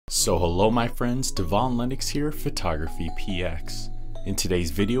So hello my friends, Devon Lennox here, Photography PX. In today's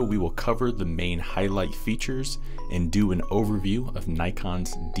video we will cover the main highlight features and do an overview of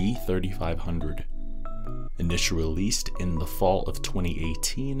Nikon's D3500. Initially released in the fall of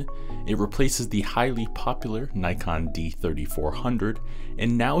 2018, it replaces the highly popular Nikon D3400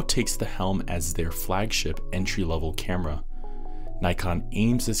 and now takes the helm as their flagship entry-level camera. Nikon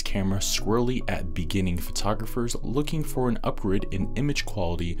aims this camera squarely at beginning photographers looking for an upgrade in image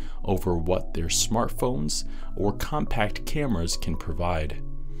quality over what their smartphones or compact cameras can provide.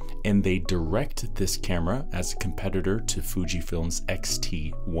 And they direct this camera as a competitor to Fujifilm's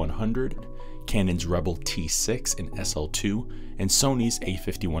X-T100, Canon's Rebel T6 and SL2, and Sony's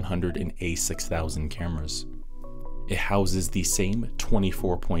A5100 and A6000 cameras. It houses the same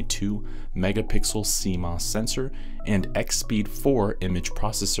 24.2 megapixel CMOS sensor and X-Speed 4 image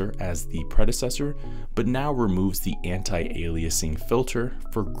processor as the predecessor, but now removes the anti-aliasing filter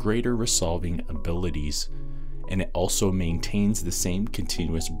for greater resolving abilities. And it also maintains the same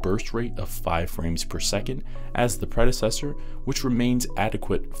continuous burst rate of 5 frames per second as the predecessor, which remains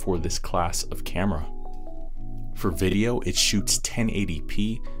adequate for this class of camera. For video, it shoots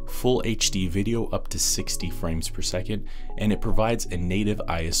 1080p, full HD video up to 60 frames per second, and it provides a native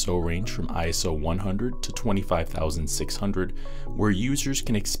ISO range from ISO 100 to 25,600, where users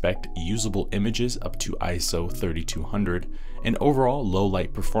can expect usable images up to ISO 3200, and overall low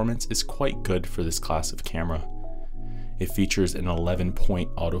light performance is quite good for this class of camera. It features an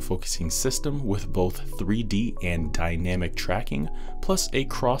 11-point autofocusing system with both 3D and dynamic tracking, plus a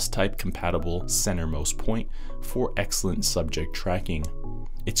cross-type compatible centermost point for excellent subject tracking.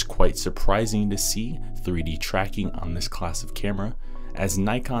 It's quite surprising to see 3D tracking on this class of camera, as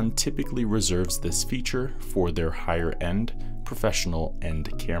Nikon typically reserves this feature for their higher-end,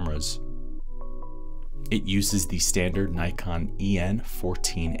 professional-end cameras. It uses the standard Nikon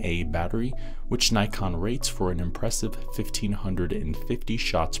EN14A battery, which Nikon rates for an impressive 1550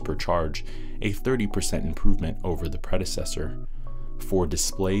 shots per charge, a 30% improvement over the predecessor. For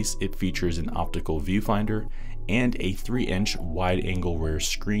displays, it features an optical viewfinder and a 3-inch wide-angle rear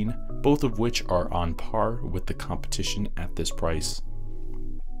screen, both of which are on par with the competition at this price.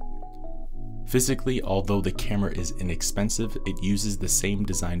 Physically, although the camera is inexpensive, it uses the same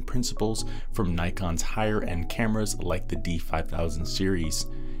design principles from Nikon's higher-end cameras like the D5000 series,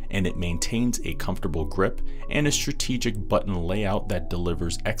 and it maintains a comfortable grip and a strategic button layout that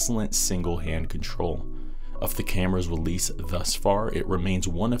delivers excellent single-hand control. Of the camera's release thus far, it remains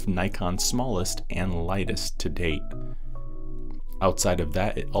one of Nikon's smallest and lightest to date. Outside of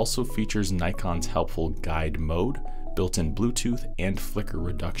that, it also features Nikon's helpful guide mode, built-in Bluetooth, and flicker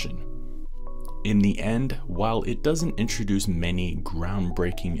reduction. In the end, while it doesn't introduce many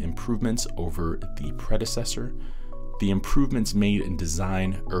groundbreaking improvements over the predecessor, the improvements made in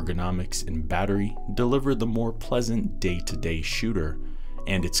design, ergonomics, and battery deliver the more pleasant day-to-day shooter,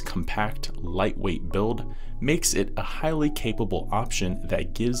 and its compact, lightweight build makes it a highly capable option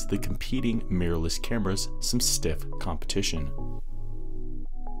that gives the competing mirrorless cameras some stiff competition.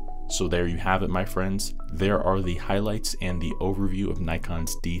 So there you have it, my friends. There are the highlights and the overview of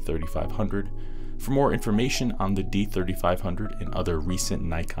Nikon's D3500. For more information on the D3500 and other recent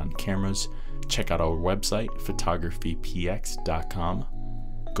Nikon cameras, check out our website, photographypx.com.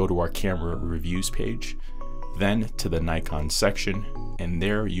 Go to our camera reviews page, then to the Nikon section, and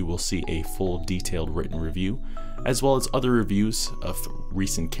there you will see a full detailed written review, as well as other reviews of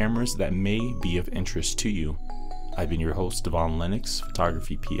recent cameras that may be of interest to you. I've been your host, Devon Lennox,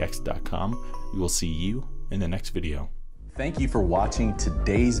 photographypx.com. We will see you in the next video. Thank you for watching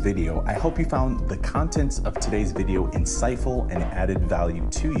today's video. I hope you found the contents of today's video insightful and added value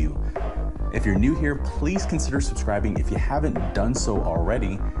to you. If you're new here, please consider subscribing if you haven't done so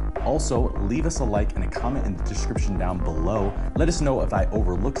already. Also, leave us a like and a comment in the description down below. Let us know if I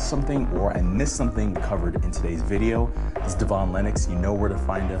overlooked something or I missed something covered in today's video. This is Devon Lennox. You know where to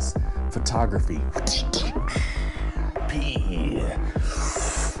find us. Photography.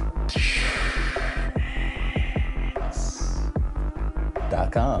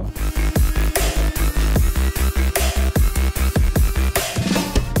 .com.